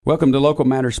Welcome to Local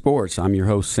Matter Sports. I'm your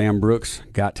host, Sam Brooks.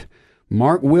 Got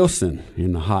Mark Wilson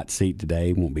in the hot seat today.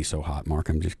 It won't be so hot, Mark.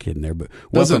 I'm just kidding there. But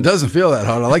doesn't feel that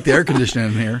hot. I like the air conditioning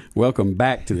in here. Welcome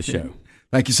back to the show.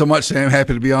 Thank you so much, Sam.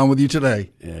 Happy to be on with you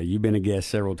today. You've been a guest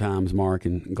several times, Mark,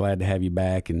 and glad to have you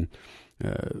back. And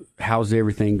how's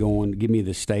everything going? Give me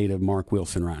the state of Mark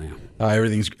Wilson right now.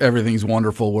 Everything's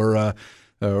wonderful. We're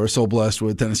so blessed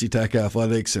with Tennessee Tech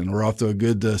athletics, and we're off to a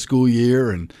good school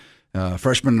year. And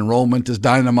freshman enrollment is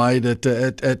dynamite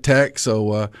at Tech,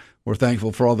 so we're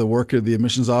thankful for all the work of the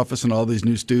admissions office and all these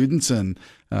new students. And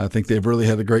I think they've really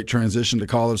had a great transition to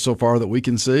college so far that we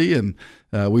can see. And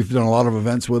we've done a lot of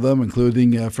events with them,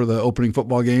 including for the opening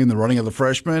football game, the running of the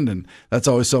freshmen, and that's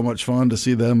always so much fun to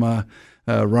see them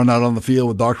run out on the field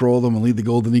with Dr. Oldham and lead the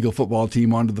Golden Eagle football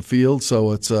team onto the field.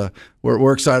 So it's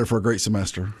we're excited for a great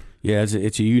semester. Yeah,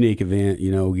 it's a unique event,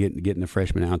 getting the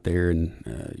freshmen out there, and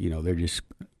they're just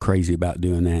crazy about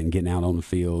doing that and getting out on the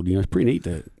field. It's pretty neat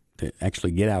to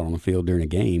actually get out on the field during a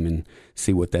game and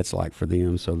see what that's like for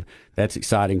them. So that's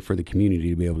exciting for the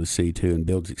community to be able to see too, and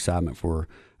builds excitement for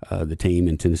the team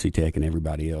and Tennessee Tech and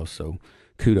everybody else. So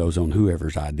kudos on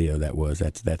whoever's idea that was.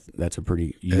 That's a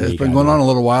pretty unique It's been going on a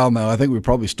little while now. I think we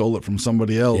probably stole it from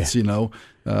somebody else, yeah.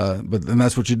 But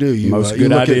that's what you do. You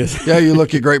good ideas. You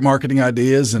look at great marketing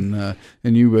ideas and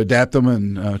you adapt them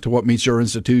and to what meets your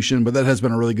institution. But that has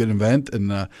been a really good event,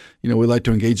 and we like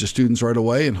to engage the students right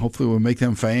away, and hopefully we'll make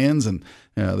them fans. And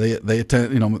they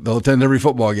attend. They'll attend every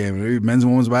football game, men's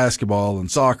and women's basketball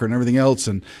and soccer and everything else,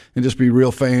 and just be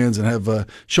real fans and have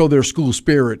show their school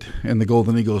spirit and the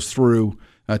Golden Eagles through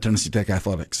Tennessee Tech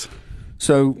athletics.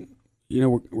 So,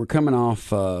 we're coming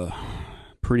off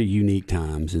pretty unique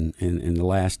times, and the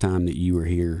last time that you were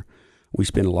here, we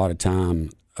spent a lot of time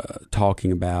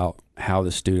talking about how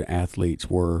the student athletes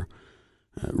were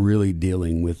really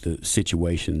dealing with the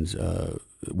situations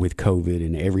with COVID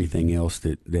and everything else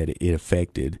that it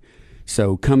affected.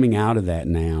 So coming out of that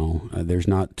now, there's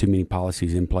not too many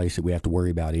policies in place that we have to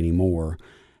worry about anymore.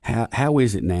 How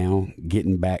is it now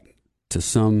getting back to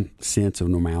some sense of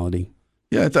normality?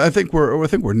 Yeah, I think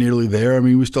we're nearly there. I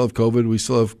mean, we still have COVID. We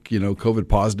still have COVID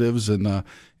positives in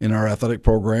our athletic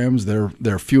programs.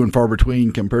 They're few and far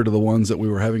between compared to the ones that we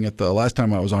were having at the last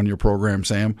time I was on your program,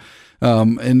 Sam.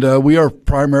 And we are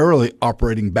primarily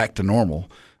operating back to normal.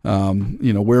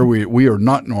 Where we are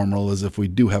not normal is if we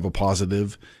do have a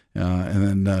positive,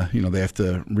 and then they have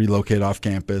to relocate off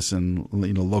campus and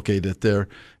locate at their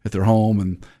home,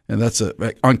 and that's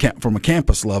from a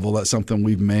campus level. That's something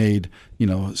we've made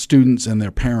students and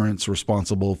their parents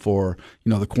responsible for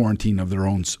the quarantine of their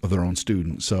own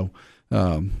students. So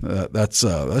that's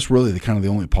really the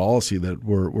only policy that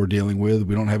we're dealing with.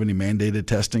 We don't have any mandated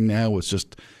testing now. It's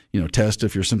just test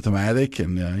if you're symptomatic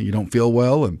and you don't feel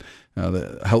well, and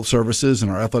the health services and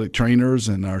our athletic trainers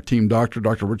and our team doctor,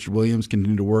 Dr. Richard Williams,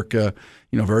 continue to work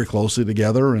very closely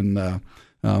together. And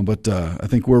but I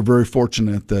think we're very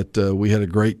fortunate that we had a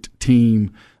great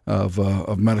team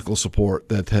of medical support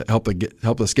that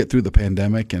helped us get through the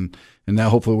pandemic, and now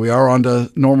hopefully we are on to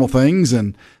normal things,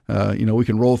 and we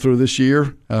can roll through this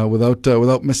year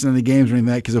without missing any games or anything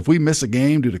like that. Because if we miss a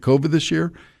game due to COVID this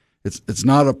year, it's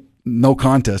not a no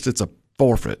contest, it's a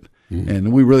forfeit. Mm-hmm.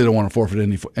 And we really don't want to forfeit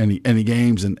any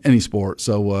games in any sport.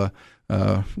 So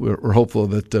we're hopeful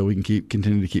that we can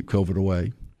continue to keep COVID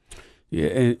away.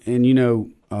 Yeah, and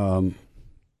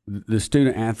the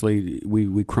student athlete,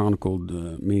 we chronicled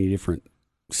many different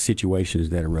situations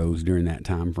that arose during that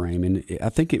time frame, and I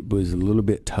think it was a little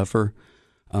bit tougher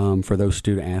for those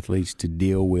student athletes to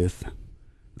deal with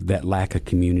that lack of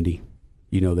community,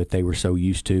 that they were so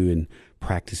used to, and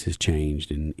practices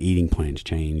changed and eating plans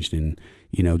changed, and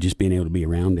just being able to be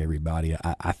around everybody.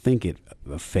 I think it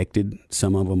affected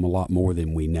some of them a lot more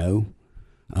than we know.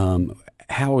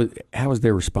 How has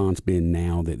their response been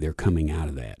now that they're coming out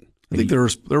of that? I think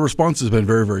their response has been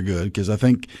very, very good, because I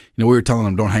think we were telling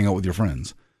them, don't hang out with your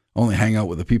friends. Only hang out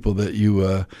with the people that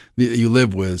you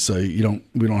live with, so we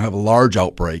don't have a large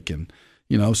outbreak. And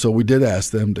so we did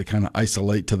ask them to kind of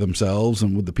isolate to themselves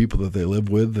and with the people that they live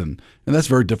with, and that's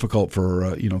very difficult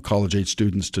for college age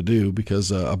students to do,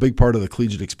 because a big part of the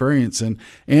collegiate experience and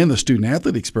the student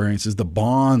athlete experience is the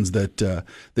bonds that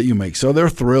you make. So they're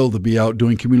thrilled to be out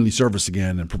doing community service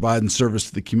again and providing service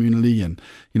to the community, and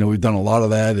we've done a lot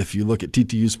of that. If you look at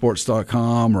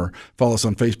ttusports.com or follow us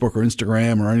on Facebook or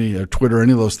Instagram or Twitter,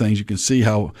 any of those things, you can see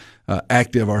how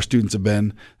active our students have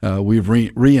been. We have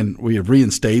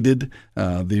reinstated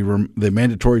the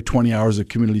mandatory 20 hours of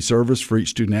community service for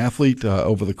each student athlete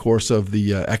over the course of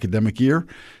the academic year,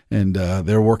 and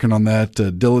they're working on that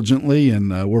diligently,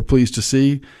 and we're pleased to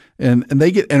see And they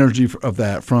get energy of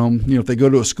that from, if they go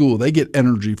to a school, they get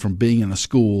energy from being in a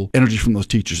school, energy from those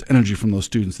teachers, energy from those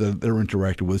students that they're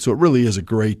interacting with. So it really is a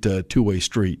great two-way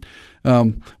street.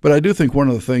 But I do think one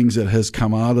of the things that has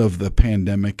come out of the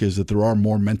pandemic is that there are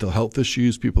more mental health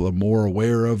issues. People are more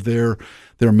aware of their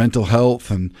mental health,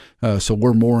 and so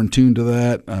we're more in tune to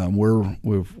that. We're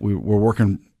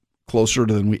working closer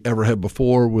than we ever have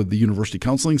before with the University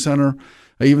Counseling Center.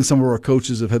 Even some of our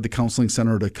coaches have had the counseling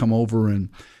center to come over and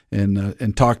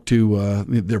talk to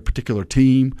their particular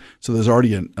team. So there's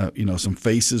already some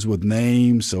faces with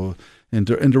names. So and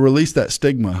to release that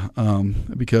stigma,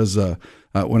 because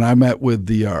when I met with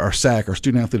our SAC, our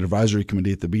Student Athlete Advisory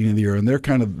Committee, at the beginning of the year, and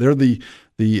they're the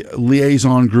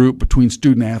liaison group between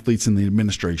student athletes and the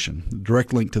administration,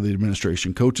 direct link to the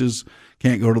administration. Coaches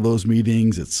can't go to those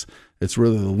meetings. It's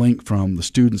really the link from the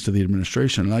students to the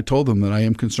administration. And I told them that I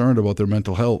am concerned about their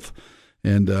mental health.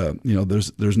 And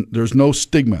there's no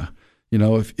stigma.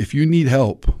 If you need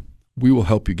help, we will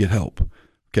help you get help.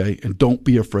 Okay, and don't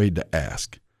be afraid to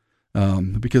ask,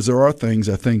 because there are things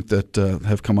I think that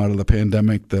have come out of the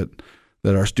pandemic that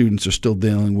our students are still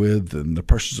dealing with, and the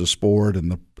pressures of sport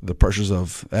and the pressures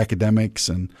of academics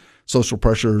and social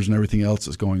pressures and everything else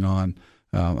that's going on.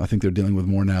 I think they're dealing with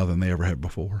more now than they ever have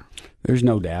before. There's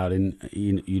no doubt, and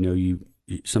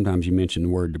sometimes you mention the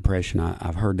word depression.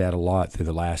 I've heard that a lot through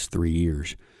the last 3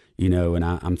 years, and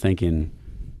I'm thinking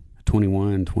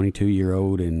 21,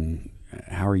 22-year-old, and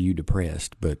how are you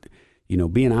depressed? But,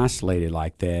 being isolated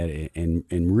like that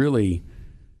and really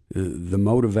the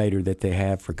motivator that they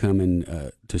have for coming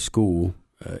to school,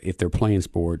 if they're playing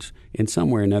sports, in some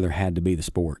way or another had to be the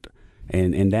sport.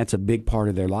 And that's a big part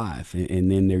of their life.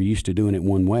 And then they're used to doing it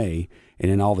one way,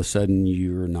 and then all of a sudden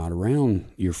you're not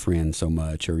around your friends so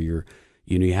much, or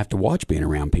you have to watch being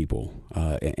around people.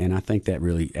 And I think that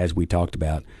really, as we talked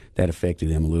about, that affected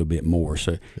them a little bit more.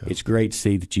 So It's great to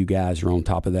see that you guys are on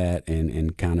top of that,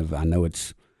 and kind of, I know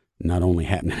it's not only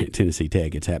happening at Tennessee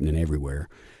Tech, it's happening everywhere.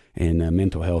 And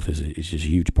mental health is just a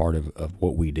huge part of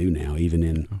what we do now, even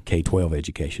in K-12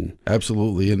 education.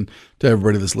 Absolutely. And to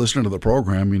everybody that's listening to the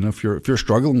program, if you're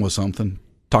struggling with something,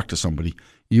 talk to somebody.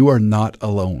 You are not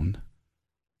alone.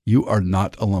 You are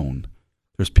not alone.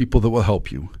 There's people that will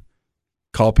help you.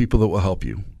 Call people that will help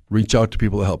you. Reach out to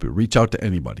people that help you. Reach out to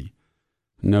anybody.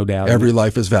 No doubt. Every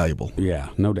life is valuable. Yeah,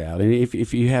 no doubt. And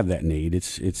if you have that need,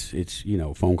 it's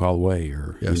a phone call away,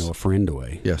 or a friend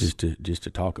away. Yes. Just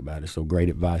to talk about it. So great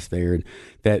advice there. And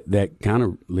that kind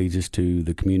of leads us to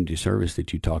the community service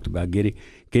that you talked about,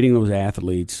 getting those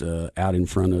athletes out in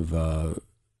front of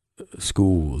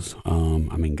schools.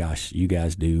 Gosh, you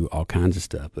guys do all kinds of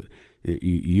stuff, but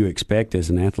you expect, as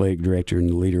an athletic director and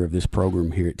the leader of this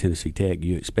program here at Tennessee Tech,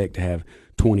 you expect to have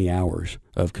 20 hours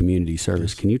of community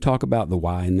service. Can you talk about the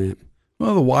why in that?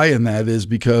 Well, the why in that is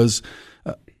because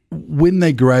when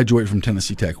they graduate from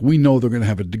Tennessee Tech, we know they're going to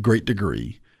have a great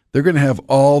degree. They're going to have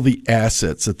all the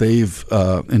assets that they've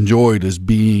enjoyed as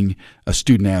being a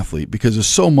student athlete, because there's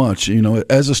so much,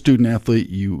 as a student athlete,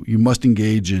 you must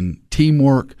engage in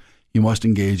teamwork. You must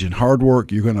engage in hard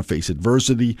work. You're going to face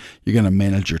adversity. You're going to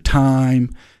manage your time.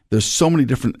 There's so many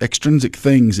different extrinsic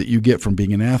things that you get from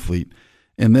being an athlete.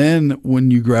 And then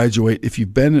when you graduate, if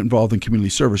you've been involved in community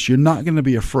service, you're not going to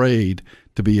be afraid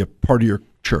to be a part of your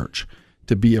church,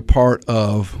 to be a part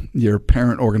of your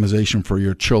parent organization for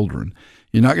your children.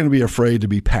 You're not going to be afraid to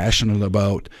be passionate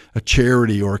about a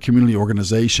charity or a community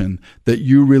organization that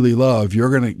you really love.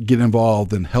 You're going to get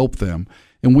involved and help them.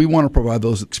 And we want to provide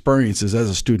those experiences as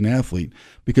a student athlete,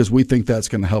 because we think that's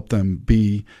going to help them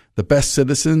be the best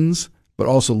citizens, but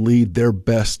also lead their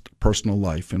best personal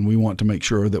life. And we want to make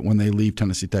sure that when they leave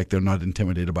Tennessee Tech, they're not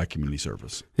intimidated by community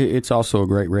service. It's also a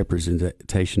great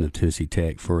representation of Tennessee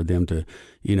Tech for them to,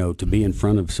 to be in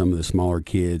front of some of the smaller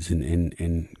kids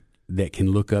and that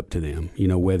can look up to them,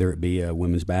 whether it be a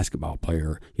women's basketball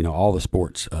player, all the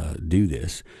sports do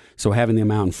this. So having them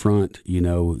out in front,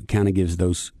 kind of gives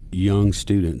those young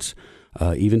students,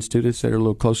 even students that are a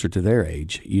little closer to their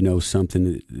age,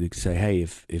 something to say, hey,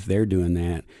 if they're doing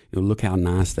that, look how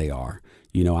nice they are.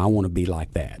 I want to be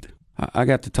like that. I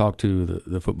got to talk to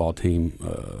the football team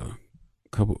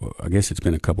I guess it's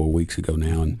been a couple of weeks ago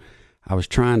now, and I was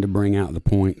trying to bring out the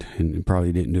point, and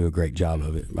probably didn't do a great job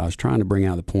of it, but I was trying to bring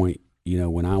out the point,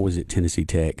 when I was at Tennessee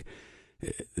Tech,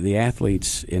 the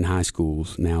athletes in high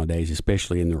schools nowadays,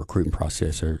 especially in the recruiting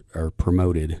process, are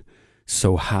promoted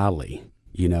so highly.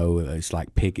 It's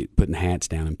like putting hats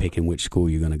down and picking which school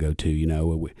you're going to go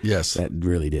to. Yes, that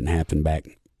really didn't happen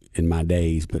back in my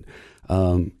days. But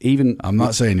even I'm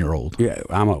not saying you're old. Yeah,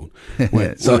 I'm old.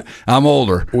 I'm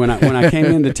older. When I came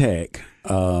into Tech,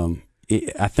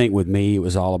 I think with me, it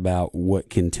was all about what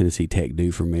can Tennessee Tech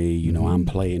do for me. You know, I'm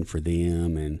playing for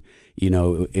them, and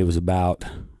it was about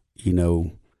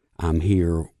I'm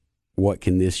here. What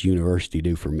can this university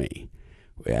do for me?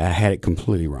 I had it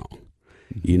completely wrong,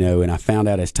 and I found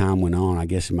out as time went on. I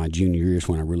guess in my junior years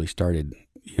when I really started,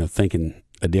 thinking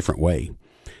a different way,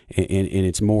 and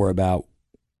it's more about,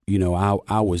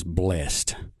 I was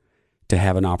blessed to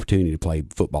have an opportunity to play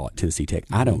football at Tennessee Tech.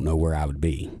 I don't know where I would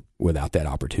be without that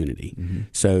opportunity.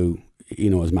 So,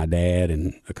 it was my dad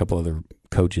and a couple other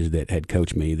coaches that had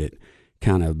coached me that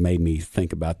kind of made me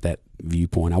think about that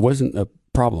viewpoint. I wasn't a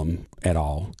problem at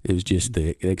all. It was just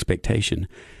the expectation.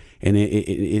 And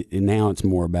now it's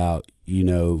more about,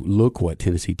 look what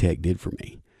Tennessee Tech did for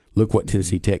me. Look what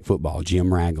Tennessee Tech football,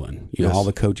 Jim Ragland, all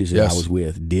the coaches that I was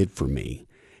with did for me.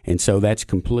 And so that's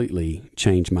completely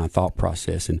changed my thought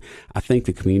process. And I think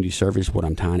the community service, what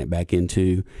I'm tying it back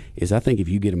into, is I think if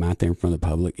you get them out there in front of the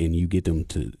public and you get them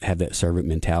to have that servant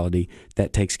mentality,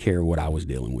 that takes care of what I was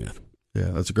dealing with.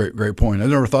 Yeah, that's a great point. I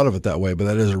never thought of it that way,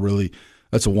 but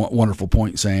that's a wonderful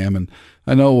point, Sam. And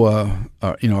I know,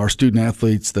 our student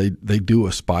athletes, they do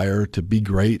aspire to be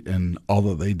great in all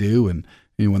that they do. And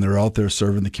when they're out there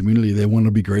serving the community, they want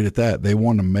to be great at that. They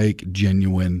want to make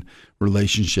genuine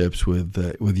relationships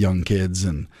with young kids,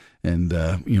 and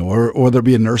or there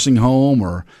be a nursing home,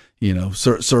 or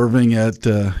serving at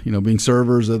being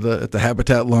servers at the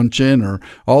Habitat luncheon, or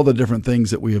all the different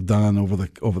things that we have done over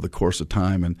the course of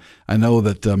time. And I know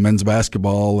that men's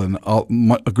basketball and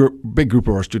big group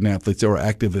of our student athletes, they were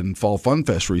active in Fall Fun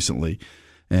Fest recently.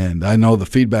 And I know the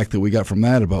feedback that we got from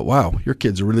that about, wow, your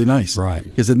kids are really nice, right?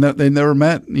 Because they never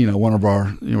met, one of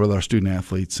our, with our student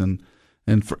athletes, and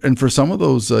for some of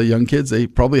those young kids, they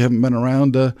probably haven't been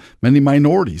around many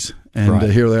minorities,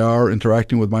 and here they are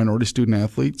interacting with minority student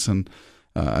athletes, and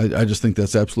I just think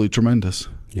that's absolutely tremendous.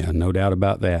 Yeah, no doubt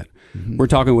about that. We're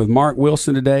talking with Mark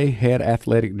Wilson today, head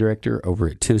athletic director over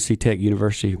at Tennessee Tech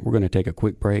University. We're going to take a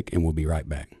quick break, and we'll be right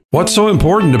back. What's so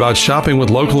important about shopping with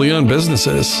locally owned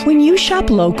businesses? When you shop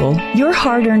local, your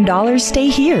hard-earned dollars stay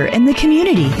here in the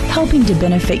community, helping to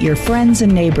benefit your friends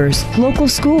and neighbors, local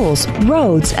schools,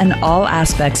 roads, and all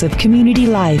aspects of community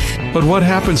life. But what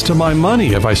happens to my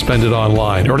money if I spend it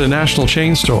online or at a national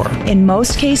chain store? In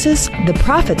most cases, the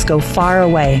profits go far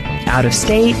away, out of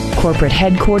state, corporate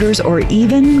headquarters, or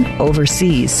even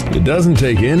overseas. It doesn't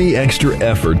take any extra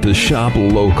effort to shop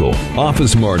local.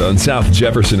 Office Mart on South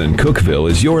Jefferson and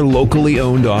Cookeville is your locally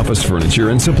owned office furniture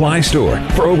and supply store.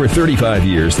 For over 35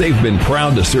 years, they've been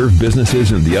proud to serve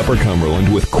businesses in the Upper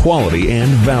Cumberland with quality and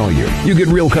value. You get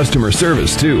real customer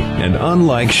service too, and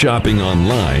unlike shopping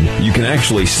online, you can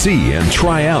actually see and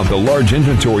try out the large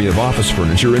inventory of office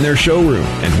furniture in their showroom.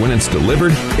 And when it's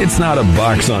delivered, it's not a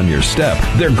box on your step.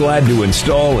 They're glad to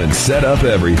install and set up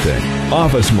everything.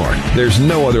 Office Mart. There's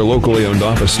no other locally owned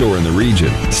office store in the region.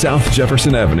 South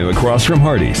Jefferson Avenue across from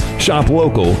Hardee's. Shop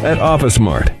local at Office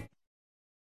Mart.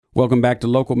 Welcome back to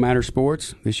Local Matter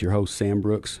Sports. This is your host, Sam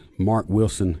Brooks. Mark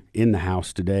Wilson in the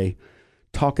house today,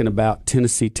 talking about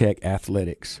Tennessee Tech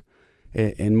athletics.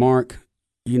 And Mark,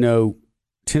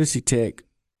 Tennessee Tech,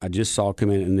 I just saw come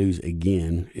in the news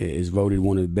again, is voted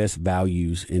one of the best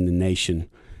values in the nation.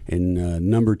 And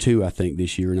number 2, I think,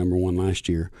 this year, number 1 last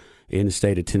year, in the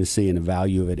state of Tennessee, and the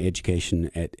value of an education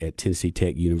at Tennessee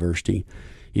Tech University.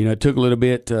 It took a little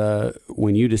bit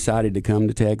when you decided to come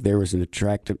to Tech. There was an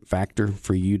attractive factor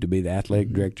for you to be the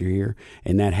athletic director here,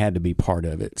 and that had to be part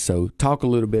of it. So talk a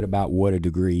little bit about what a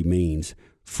degree means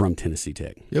from Tennessee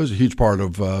Tech. It was a huge part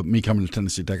of me coming to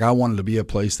Tennessee Tech. I wanted to be a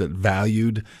place that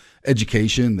valued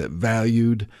education, that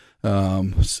valued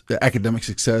the academic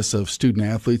success of student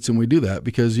athletes, and we do that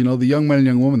because, the young men and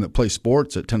young women that play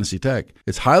sports at Tennessee Tech,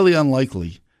 it's highly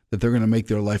unlikely that they're going to make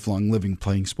their lifelong living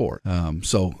playing sport.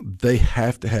 So they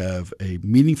have to have a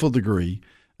meaningful degree,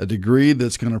 a degree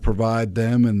that's going to provide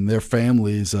them and their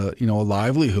families, a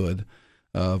livelihood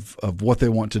of what they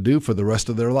want to do for the rest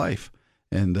of their life.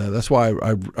 And that's why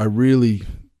I really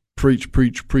preach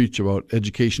about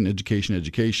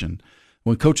education.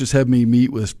 When coaches have me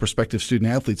meet with prospective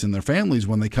student athletes and their families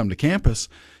when they come to campus,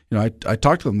 I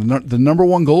talk to them. The number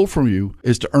one goal from you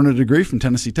is to earn a degree from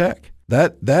Tennessee Tech.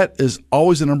 That is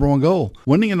always the number one goal.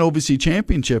 Winning an OVC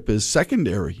championship is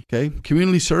secondary. Okay,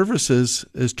 community service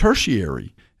is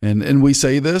tertiary. And we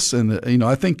say this, and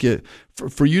I think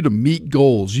for you to meet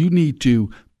goals, you need to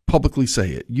publicly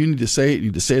say it. You need to say it. You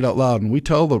need to say it out loud. And we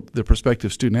tell the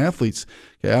prospective student athletes,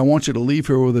 okay, I want you to leave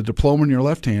here with a diploma in your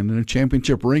left hand and a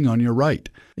championship ring on your right.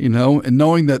 And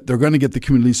knowing that they're going to get the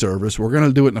community service, we're going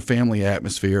to do it in a family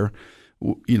atmosphere.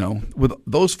 with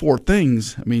those 4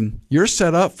 things, I mean, you're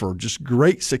set up for just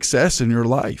great success in your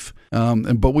life.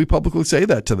 But we publicly say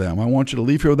that to them. I want you to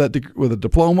leave here with a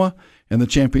diploma and the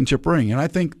championship ring. And I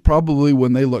think probably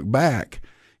when they look back,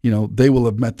 they will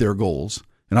have met their goals.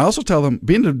 And I also tell them,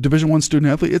 being a Division I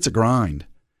student athlete, it's a grind.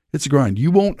 It's a grind.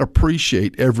 You won't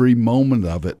appreciate every moment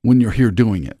of it when you're here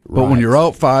doing it. Right. But when you're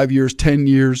out 5 years, 10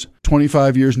 years,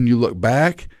 25 years, and you look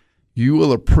back, you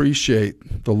will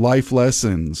appreciate the life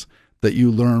lessons that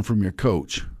you learn from your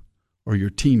coach or your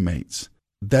teammates.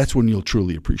 That's when you'll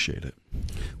truly appreciate it.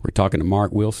 We're talking to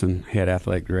Mark Wilson, head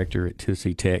athletic director at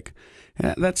Tennessee Tech.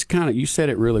 That's you said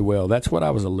it really well. That's what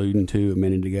I was alluding to a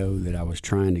minute ago, that I was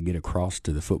trying to get across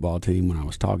to the football team when I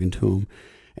was talking to them.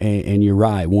 And you're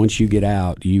right. Once you get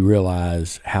out, you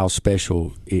realize how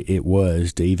special it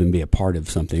was to even be a part of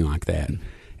something like that.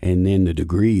 And then the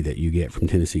degree that you get from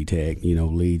Tennessee Tech,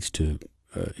 leads to,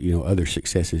 other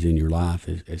successes in your life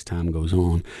as time goes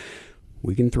on.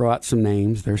 We can throw out some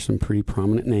names. There's some pretty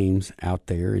prominent names out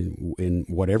there in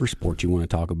whatever sport you want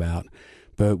to talk about.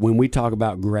 But when we talk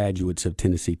about graduates of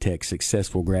Tennessee Tech,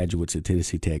 successful graduates at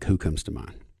Tennessee Tech, who comes to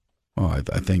mind? Well,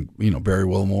 I think, Barry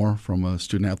Wilmore from a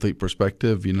student-athlete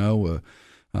perspective,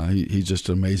 he's just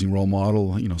an amazing role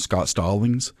model. Scott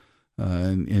Stallings,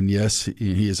 and yes,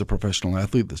 he is a professional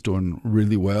athlete that's doing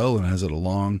really well and has had a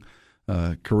long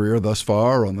career thus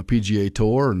far on the PGA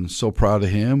Tour, and so proud of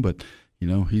him. But,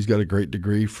 he's got a great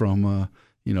degree from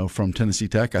Tennessee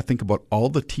Tech. I think about all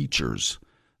the teachers,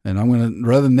 and I'm going to,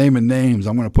 rather than naming names,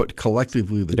 I'm going to put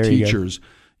collectively the teachers.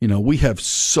 We have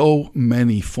so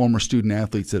many former student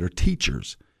athletes that are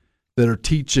teachers that are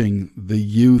teaching the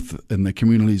youth in the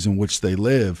communities in which they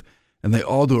live, and they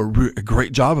all do a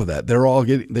great job of that. They're all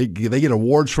they get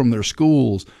awards from their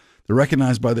schools. They're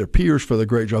recognized by their peers for the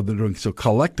great job they're doing. So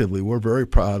collectively, we're very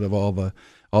proud of all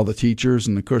the teachers,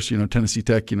 and of course, Tennessee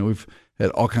Tech. We've had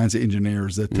all kinds of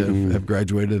engineers that have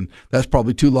graduated, and that's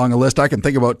probably too long a list. I can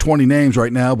think about 20 names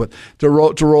right now, but to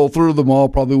roll through them all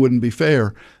probably wouldn't be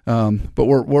fair. But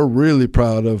we're really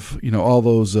proud of all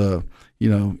those men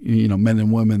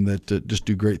and women that just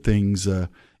do great things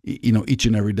each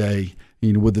and every day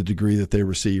with the degree that they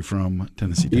receive from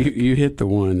Tennessee Tech. You hit the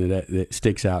one that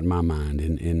sticks out in my mind,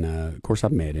 and of course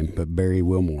I've met him, but Barry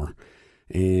Wilmore,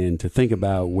 and to think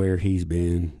about where he's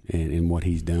been and what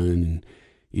he's done.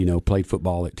 Played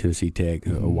football at Tennessee Tech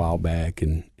a while back,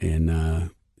 and been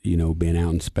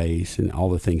out in space, and all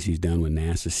the things he's done with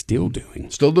NASA, still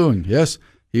doing. Yes,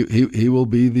 he will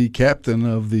be the captain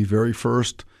of the very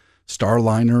first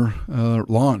Starliner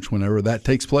launch whenever that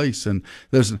takes place. And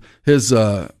there's his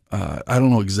I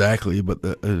don't know exactly, but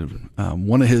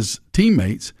one of his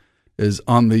teammates is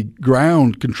on the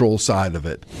ground control side of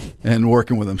it and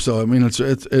working with him. So I mean,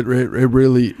 it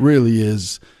really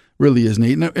is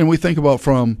neat. And we think about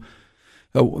from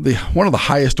one of the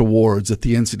highest awards at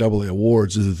the NCAA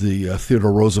awards is the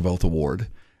Theodore Roosevelt Award,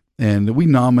 and we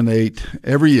nominate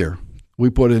every year. We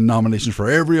put in nominations for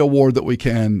every award that we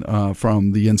can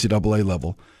from the NCAA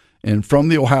level, and from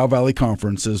the Ohio Valley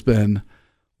Conference has been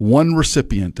one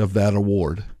recipient of that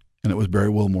award, and it was Barry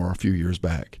Wilmore a few years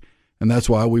back. And that's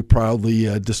why we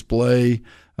proudly display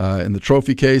in the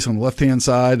trophy case on the left-hand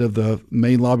side of the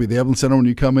main lobby of the Evelyn Center when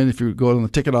you come in. If you go on the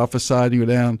ticket office side, you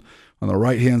go down on the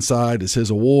right-hand side is his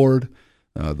award.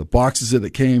 The boxes that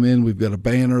it came in, we've got a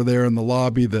banner there in the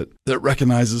lobby that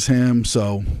recognizes him.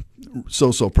 So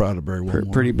proud of Barry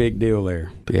Wilmore. Pretty big deal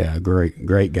there. Yeah,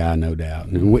 great guy, no doubt.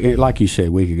 And like you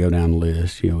said, we could go down the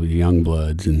list, the young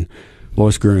bloods and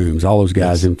Lois Grooms, all those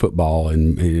guys in football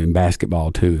and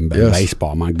basketball too, and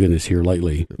baseball. My goodness, here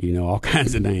lately, all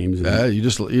kinds of names.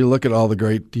 You look at all the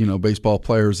great baseball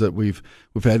players that we've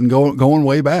had, and going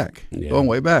way back.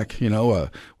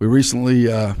 We recently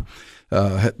the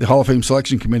Hall of Fame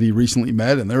selection committee recently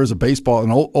met, and there was a baseball,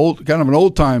 an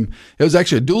old time. It was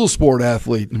actually a dual sport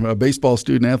athlete, a baseball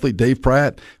student athlete. Dave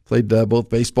Pratt played both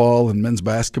baseball and men's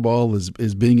basketball.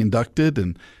 Is being inducted,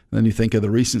 and then you think of the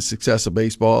recent success of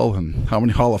baseball and how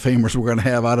many Hall of Famers we're going to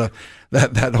have out of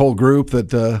that whole group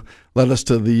that led us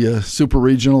to the Super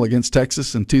Regional against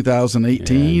Texas in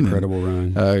 2018.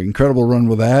 Incredible run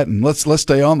with that. And let's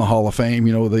stay on the Hall of Fame.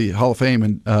 The Hall of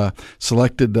Fame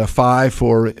selected 5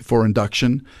 for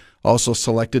induction. Also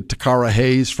selected Takara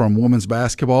Hayes from women's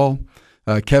basketball.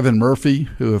 Kevin Murphy,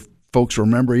 who, if folks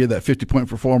remember, he had that 50-point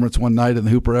performance one night in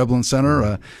the Hooper Evelyn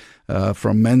Center.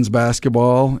 From men's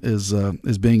basketball is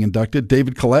being inducted.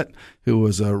 David Collette, who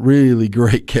was a really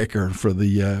great kicker for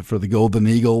the Golden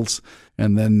Eagles,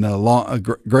 and then a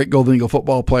great Golden Eagle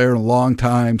football player and a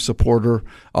longtime supporter,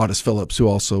 Otis Phillips, who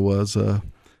also was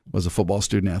was a football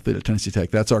student athlete at Tennessee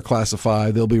Tech. That's our class of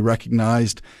 5. They'll be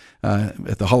recognized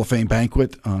at the Hall of Fame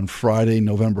banquet on Friday,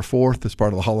 November 4th as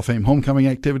part of the Hall of Fame homecoming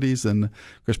activities, and of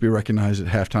course be recognized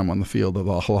at halftime on the field of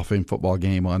the Hall of Fame football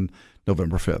game on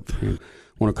November 5th.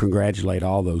 I want to congratulate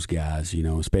all those guys,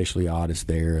 especially Otis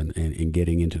there and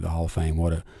getting into the Hall of Fame.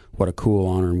 What a cool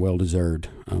honor and well-deserved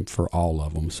for all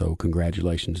of them. So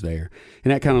congratulations there.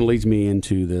 And that kind of leads me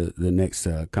into the next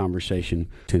conversation.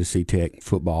 Tennessee Tech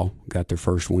football got their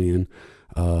first win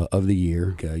of the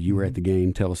year. You were at the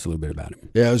game. Tell us a little bit about it.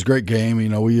 Yeah, it was a great game.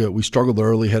 We struggled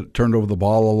early, had turned over the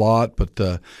ball a lot, but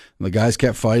the guys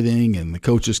kept fighting and the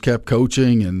coaches kept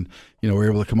coaching, and we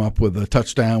were able to come up with a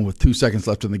touchdown with 2 seconds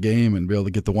left in the game and be able to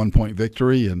get the 1-point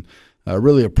victory. And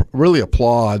really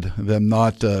applaud them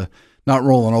not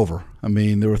rolling over. I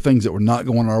mean, there were things that were not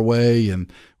going our way,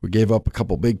 and we gave up a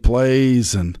couple big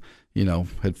plays and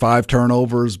had 5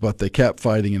 turnovers, but they kept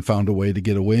fighting and found a way to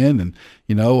get a win. And,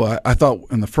 I thought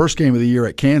in the first game of the year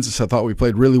at Kansas, I thought we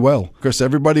played really well. Of course,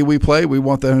 everybody we play, we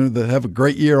want them to have a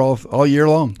great year all year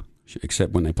long.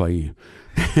 Except when they play you.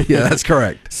 Yeah, that's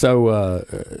correct. So,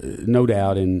 no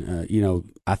doubt, and,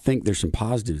 I think there's some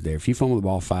positives there. If you fumble the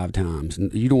ball 5 times,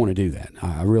 you don't want to do that.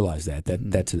 I realize that.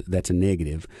 That's a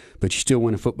negative, but you still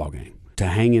win a football game. To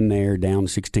hang in there down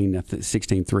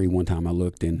 16-3 one time I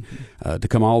looked, and to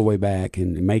come all the way back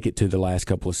and make it to the last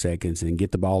couple of seconds and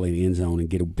get the ball in the end zone and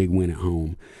get a big win at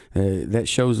home, that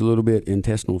shows a little bit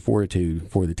intestinal fortitude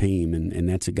for the team, and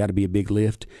that's got to be a big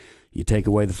lift. You take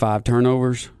away the 5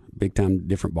 turnovers, big time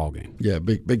different ball game. Yeah,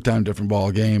 big time different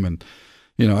ball game, and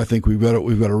I think we've got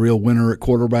a real winner at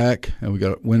quarterback, and we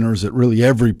got winners at really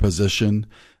every position.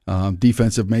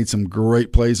 Defensive made some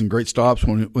great plays and great stops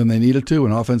when they needed to,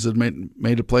 and offensive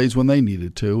made the plays when they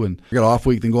needed to. And we got an off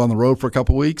week, then go on the road for a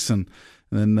couple weeks, and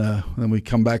then we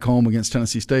come back home against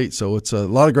Tennessee State. So it's a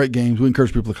lot of great games. We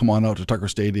encourage people to come on out to Tucker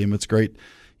Stadium. It's great,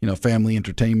 family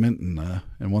entertainment,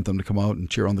 and want them to come out and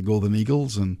cheer on the Golden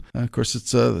Eagles. And of course,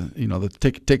 it's the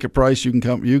ticket price. You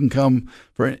can come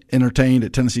for entertained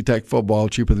at Tennessee Tech football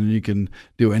cheaper than you can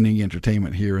do any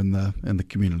entertainment here in the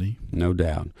community. No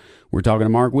doubt. We're talking to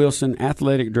Mark Wilson,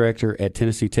 athletic director at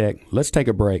Tennessee Tech. Let's take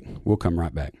a break. We'll come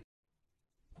right back.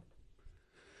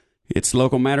 It's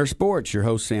Local Matter Sports. Your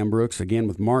host, Sam Brooks, again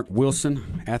with Mark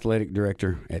Wilson, athletic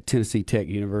director at Tennessee Tech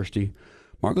University.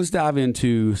 Mark, let's dive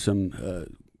into some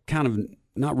kind of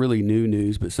not really new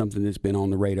news, but something that's been on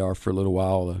the radar for a little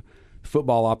while. The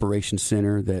Football Operations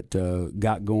Center that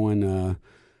got going a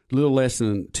little less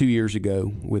than 2 years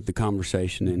ago with the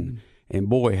conversation, and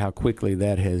boy, how quickly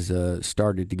that has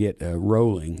started to get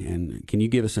rolling. And can you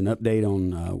give us an update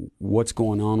on what's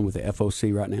going on with the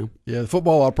FOC right now? Yeah, the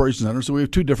Football Operations Center. So we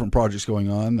have 2 different projects going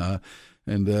on.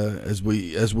 And as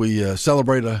we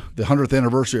celebrate the 100th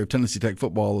anniversary of Tennessee Tech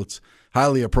football, it's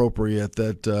highly appropriate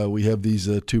that we have these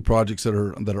 2 projects that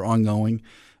are ongoing.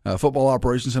 Football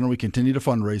Operations Center we continue to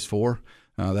fundraise for.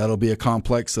 That'll be a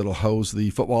complex that'll house the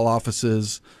football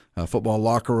offices, football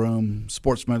locker room,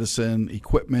 sports medicine,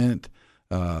 equipment,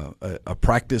 a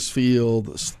practice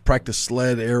field, practice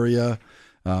sled area,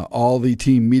 all the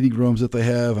team meeting rooms that they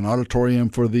have, an auditorium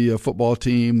for the football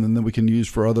team, and then we can use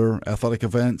for other athletic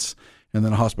events, and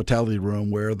then a hospitality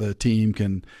room where the team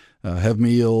can have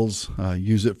meals,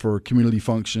 use it for community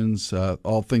functions,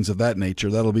 all things of that nature.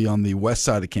 That'll be on the west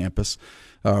side of campus.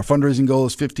 Our fundraising goal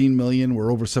is $15 million.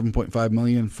 We're over $7.5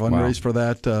 million fundraised for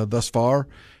that thus far.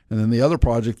 And then the other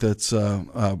project that's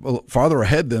farther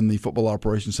ahead than the Football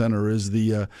Operations Center is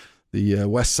the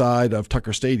west side of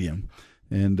Tucker Stadium.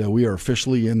 And we are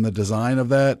officially in the design of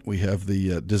that. We have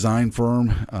the design firm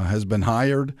has been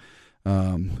hired. We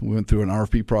went through an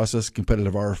RFP process,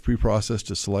 competitive RFP process,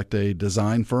 to select a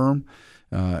design firm.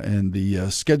 And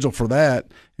the schedule for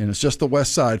that, and it's just the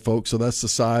west side, folks. So that's the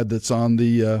side that's on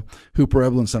the Hooper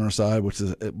Eblen Center side,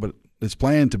 but it's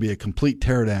planned to be a complete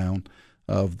teardown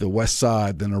of the west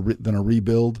side, then a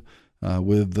rebuild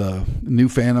with new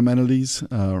fan amenities,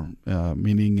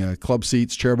 meaning club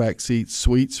seats, chairback seats,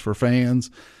 suites for fans.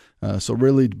 So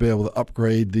really to be able to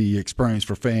upgrade the experience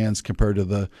for fans compared to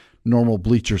the normal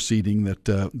bleacher seating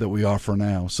that we offer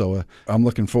now. So I'm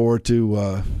looking forward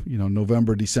to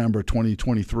November, December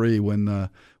 2023 when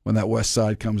that west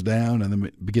side comes down, and then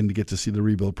we begin to get to see the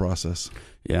rebuild process.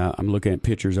 Yeah, I'm looking at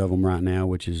pictures of them right now,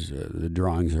 which is the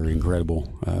drawings are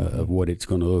incredible of what it's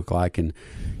going to look like. And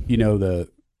the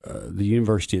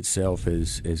university itself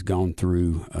has gone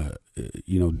through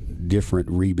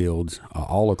different rebuilds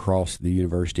all across the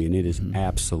university, and it is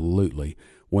absolutely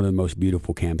one of the most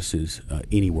beautiful campuses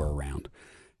anywhere around.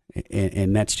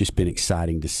 and that's just been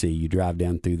exciting to see. You drive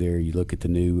down through there, you look at the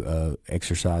new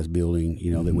exercise building,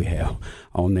 that we have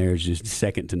on there is just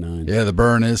second to none. Yeah, the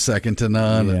burn is second to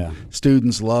none. Yeah. And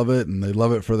students love it, and they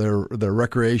love it for their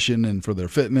recreation and for their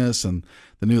fitness, and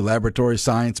the new laboratory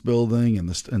science building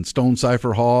and Stone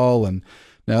Cipher Hall. And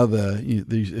now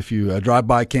if you drive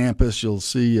by campus, you'll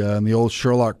see in the old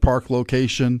Sherlock Park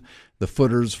location, the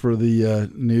footers for the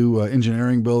new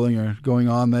engineering building are going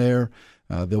on there.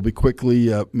 They'll be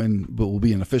quickly and will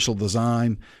be an official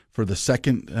design for the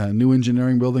second new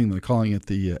engineering building. They're calling it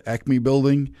the Acme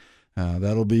building.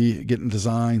 That'll be getting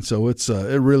designed. So it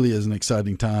really is an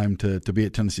exciting time to be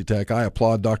at Tennessee Tech. I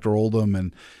applaud Dr. Oldham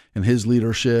and his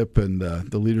leadership and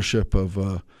the leadership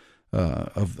of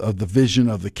the vision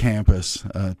of the campus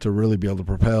to really be able to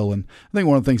propel. And I think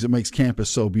one of the things that makes campus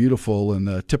so beautiful,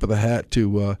 and tip of the hat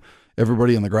to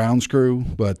everybody in the grounds crew,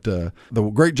 but the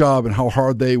great job and how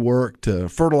hard they work to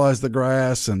fertilize the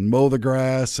grass and mow the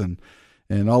grass and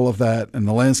all of that, and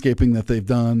the landscaping that they've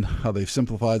done, how they've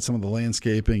simplified some of the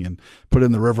landscaping and put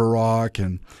in the river rock,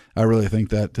 and I really think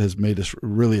that has made us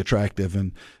really attractive.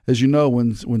 And as you know,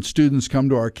 when students come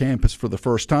to our campus for the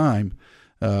first time,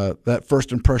 that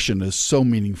first impression is so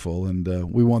meaningful, and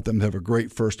we want them to have a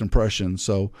great first impression.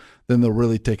 So then they'll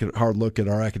really take a hard look at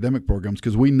our academic programs,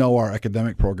 because we know our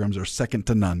academic programs are second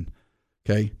to none.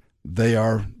 Okay, they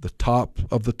are the top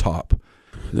of the top.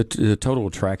 The total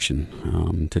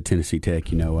attraction to Tennessee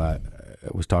Tech. I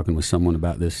was talking with someone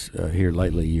about this here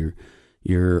lately.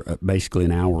 You're basically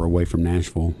an hour away from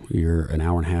Nashville. You're an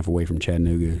hour and a half away from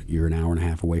Chattanooga. You're an hour and a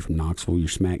half away from Knoxville. You're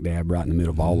smack dab right in the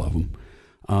middle of all of them.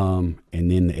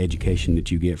 And then the education that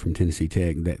you get from Tennessee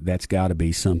Tech, that's got to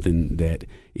be something that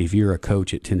if you're a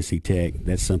coach at Tennessee Tech,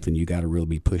 that's something you got to really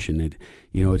be pushing. It,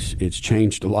 it's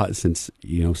changed a lot since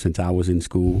I was in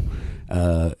school,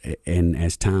 and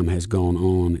as time has gone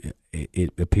on,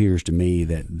 it appears to me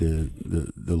that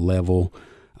the level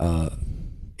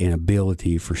and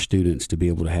ability for students to be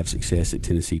able to have success at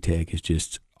Tennessee Tech is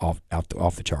just off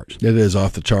the charts. It is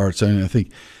off the charts, and I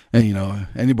think,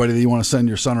 anybody that you want to send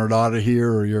your son or daughter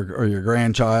here, or your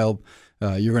grandchild,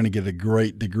 you're going to get a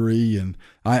great degree. And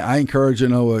I encourage,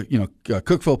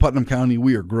 Cookeville, Putnam County,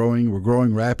 we are growing. We're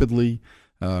growing rapidly.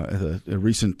 A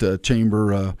recent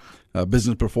chamber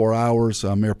business before ours,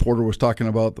 Mayor Porter was talking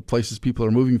about the places people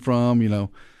are moving from.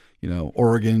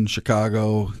 Oregon,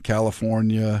 Chicago,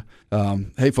 California.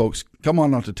 Hey, folks, come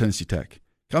on out to Tennessee Tech.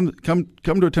 Come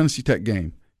to a Tennessee Tech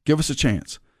game. Give us a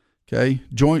chance. Okay,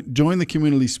 join the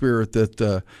community spirit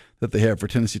that they have for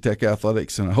Tennessee Tech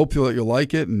athletics, and I hope you'll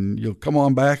like it, and you'll come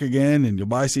on back again, and you'll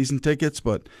buy season tickets.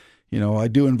 But I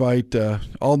do invite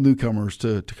all newcomers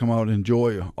to come out and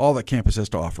enjoy all that campus has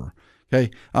to offer.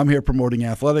 Okay, I'm here promoting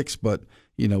athletics, but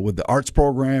with the arts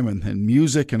program and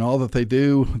music and all that they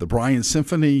do, the Bryan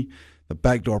Symphony, the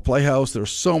Backdoor Playhouse,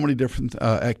 there's so many different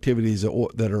activities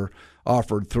that are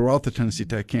offered throughout the Tennessee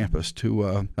Tech campus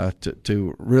to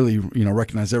really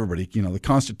recognize everybody. The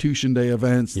Constitution Day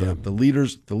events,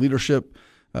 the leadership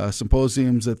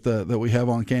symposiums that we have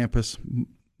on campus.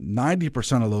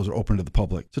 90% of those are open to the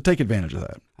public, so take advantage of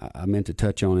that. I meant to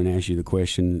touch on and ask you the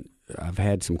question. I've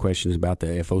had some questions about the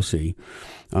FOC.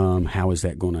 How is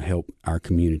that going to help our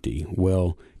community?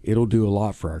 Well, it'll do a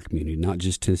lot for our community, not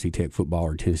just Tennessee Tech football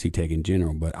or Tennessee Tech in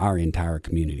general, but our entire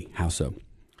community. How so?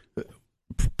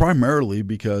 Primarily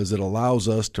because it allows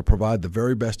us to provide the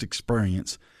very best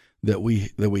experience that we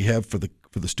have for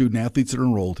the student athletes that are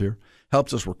enrolled here.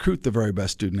 Helps us recruit the very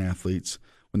best student athletes.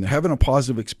 When they're having a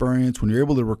positive experience, when you're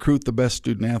able to recruit the best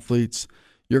student athletes,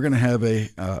 you're going to have a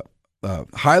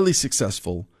highly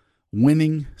successful,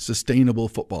 winning, sustainable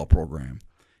football program.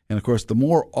 And, of course, the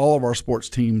more all of our sports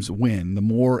teams win, the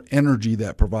more energy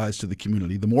that provides to the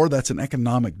community, the more that's an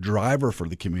economic driver for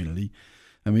the community.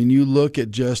 I mean, you look at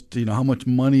just, how much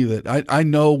money that I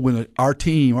know when our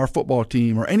team, our football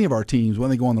team, or any of our teams, when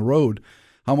they go on the road,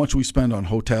 how much we spend on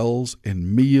hotels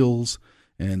and meals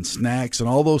and snacks and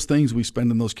all those things we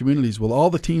spend in those communities. Well, all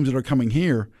the teams that are coming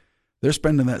here, they're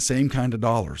spending that same kind of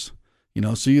dollars.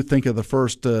 So you think of the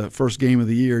first game of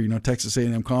the year, Texas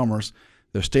A&M Commerce,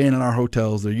 they're staying in our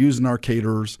hotels, they're using our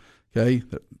caterers, okay?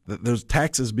 There's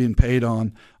taxes being paid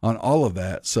on all of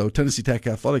that. So Tennessee Tech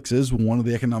athletics is one of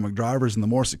the economic drivers, and the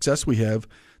more success we have,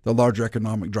 the larger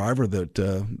economic driver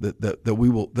that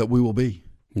we will be.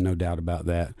 No doubt about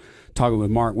that. Talking with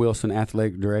Mark Wilson,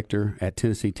 athletic director at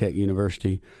Tennessee Tech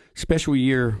University. Special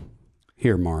year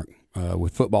here, Mark,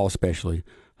 with football especially.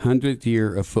 100th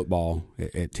year of football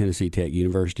at Tennessee Tech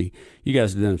University. You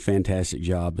guys have done a fantastic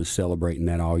job of celebrating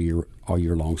that all year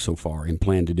long so far, and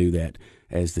plan to do that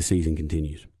as the season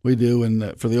continues. We do,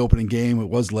 and for the opening game, it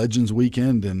was Legends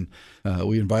Weekend, and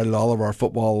we invited all of our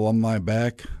football alumni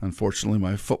back. Unfortunately,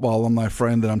 my football alumni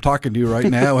friend that I'm talking to right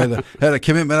now had a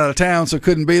commitment out of town, so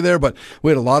couldn't be there, but we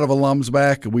had a lot of alums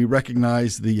back. We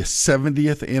recognized the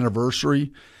 70th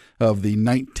anniversary of the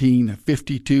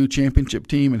 1952 championship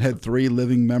team and had 3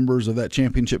 living members of that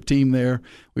championship team there.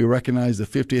 We recognized the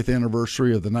 50th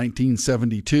anniversary of the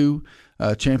 1972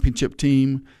 championship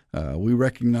team. We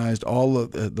recognized all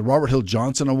of the Robert Hill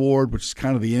Johnson Award, which is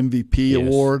kind of the MVP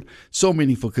award. So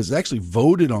meaningful because it's actually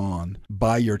voted on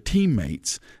by your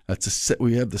teammates.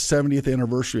 We have the 70th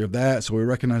anniversary of that, so we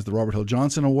recognized the Robert Hill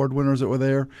Johnson Award winners that were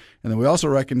there. And then we also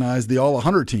recognized the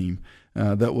All-100 team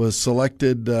that was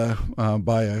selected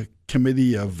by a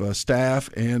committee of staff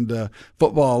and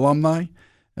football alumni.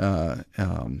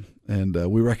 And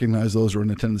we recognize those who are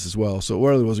in attendance as well. So it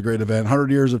really was a great event.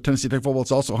 100 years of Tennessee Tech football.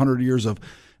 It's also 100 years of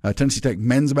Tennessee Tech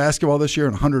men's basketball this year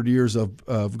and 100 years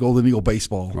of Golden Eagle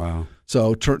baseball. Wow.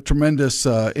 So tremendous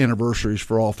anniversaries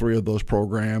for all 3 of those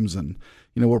programs. And,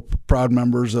 we're proud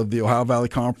members of the Ohio Valley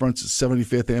Conference. It's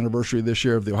 75th anniversary this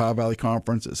year of the Ohio Valley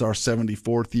Conference. It's our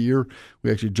 74th year. We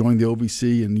actually joined the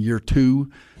OVC in year 2.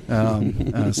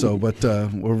 But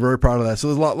we're very proud of that. So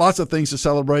there's lots of things to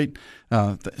celebrate.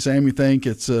 Sam, you think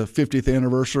it's the 50th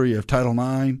anniversary of Title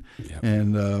IX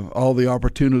and all the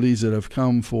opportunities that have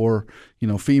come for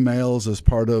females as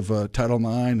part of Title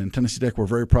IX. And Tennessee Tech, we're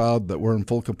very proud that we're in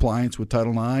full compliance with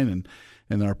Title IX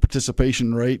and our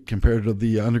participation rate compared to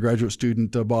the undergraduate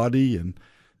student body and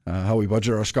how we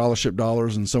budget our scholarship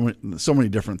dollars and so many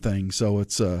different things. So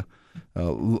it's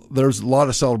there's a lot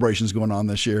of celebrations going on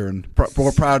this year, and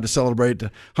we're proud to celebrate the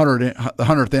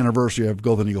 100th anniversary of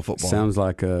Golden Eagle football. Sounds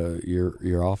like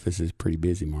your office is pretty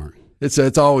busy, Mark.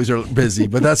 It's always busy,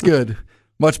 but that's good.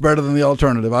 Much better than the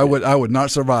alternative. I would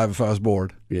not survive if I was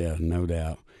bored. Yeah, no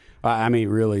doubt. I mean,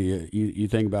 really, you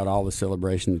think about all the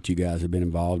celebration that you guys have been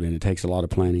involved in. It takes a lot of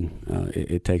planning.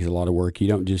 It takes a lot of work. You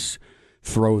don't just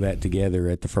throw that together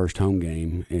at the first home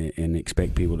game and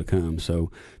expect people to come.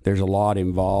 So there's a lot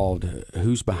involved.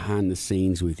 Who's behind the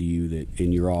scenes with you that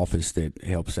in your office that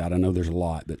helps out? I know there's a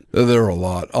lot. But there are a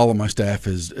lot. All of my staff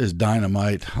is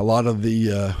dynamite. A lot of the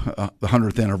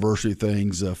 100th anniversary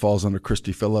things falls under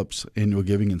Christy Phillips, annual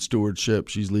giving and stewardship.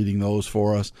 She's leading those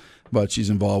for us. But she's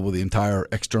involved with the entire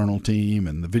external team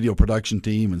and the video production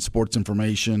team and sports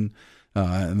information.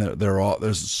 And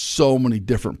there's so many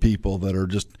different people that are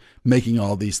just making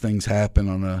all these things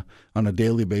happen on a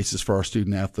daily basis for our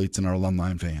student athletes and our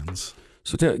alumni and fans.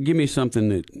 So give me something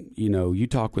that, you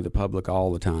talk with the public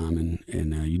all the time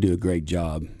and you do a great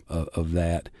job of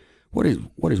that. What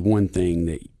is one thing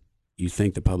that you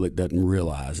think the public doesn't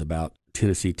realize about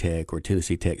Tennessee Tech or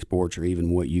Tennessee Tech sports or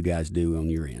even what you guys do on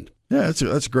your end? Yeah,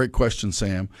 that's a great question,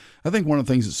 Sam. I think one of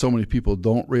the things that so many people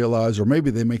don't realize, or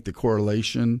maybe they make the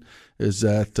correlation, is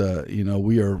that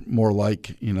we are more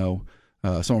like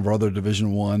some of our other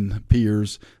Division I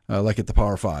peers, like at the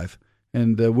Power Five,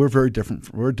 and we're very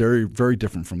different. We're very, very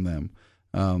different from them.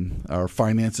 Our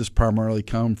finances primarily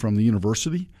come from the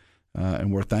university,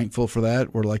 and we're thankful for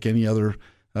that. We're like any other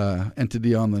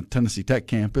entity on the Tennessee Tech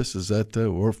campus, is that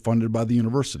we're funded by the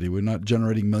university. We're not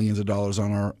generating millions of dollars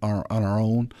on our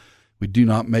own. We do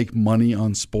not make money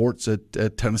on sports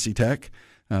at Tennessee Tech,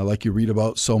 like you read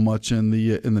about so much in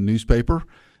the newspaper.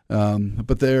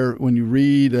 But when you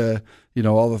read,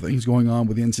 all the things going on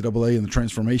with the NCAA and the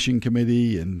Transformation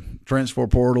Committee and Transfer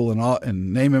Portal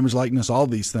and name, image, likeness, all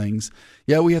these things,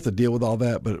 yeah, we have to deal with all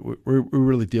that, but we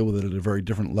really deal with it at a very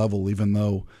different level. Even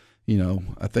though,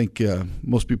 I think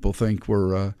most people think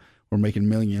we're making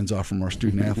millions off from our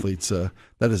student athletes.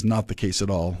 That is not the case at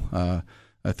all.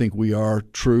 I think we are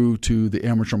true to the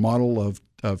amateur model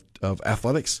of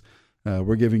athletics.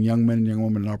 We're giving young men and young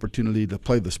women an opportunity to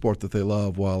play the sport that they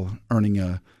love while earning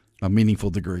a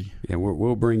meaningful degree. Yeah,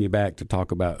 we'll bring you back to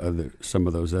talk about some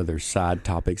of those other side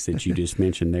topics that you just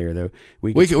mentioned there. Though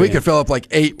we could fill up like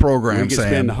 8 programs. We could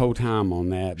spend the whole time on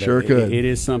that. But sure could. It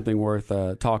is something worth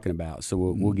talking about. So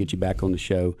we'll get you back on the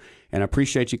show. And I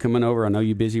appreciate you coming over. I know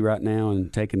you're busy right now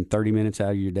and taking 30 minutes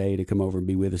out of your day to come over and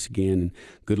be with us again. And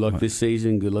good luck this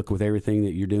season. Good luck with everything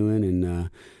that you're doing. And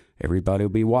everybody will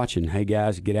be watching. Hey,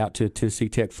 guys, get out to a Tennessee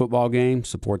Tech football game.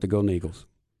 Support the Golden Eagles.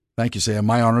 Thank you, Sam.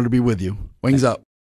 My honor to be with you. Wings up.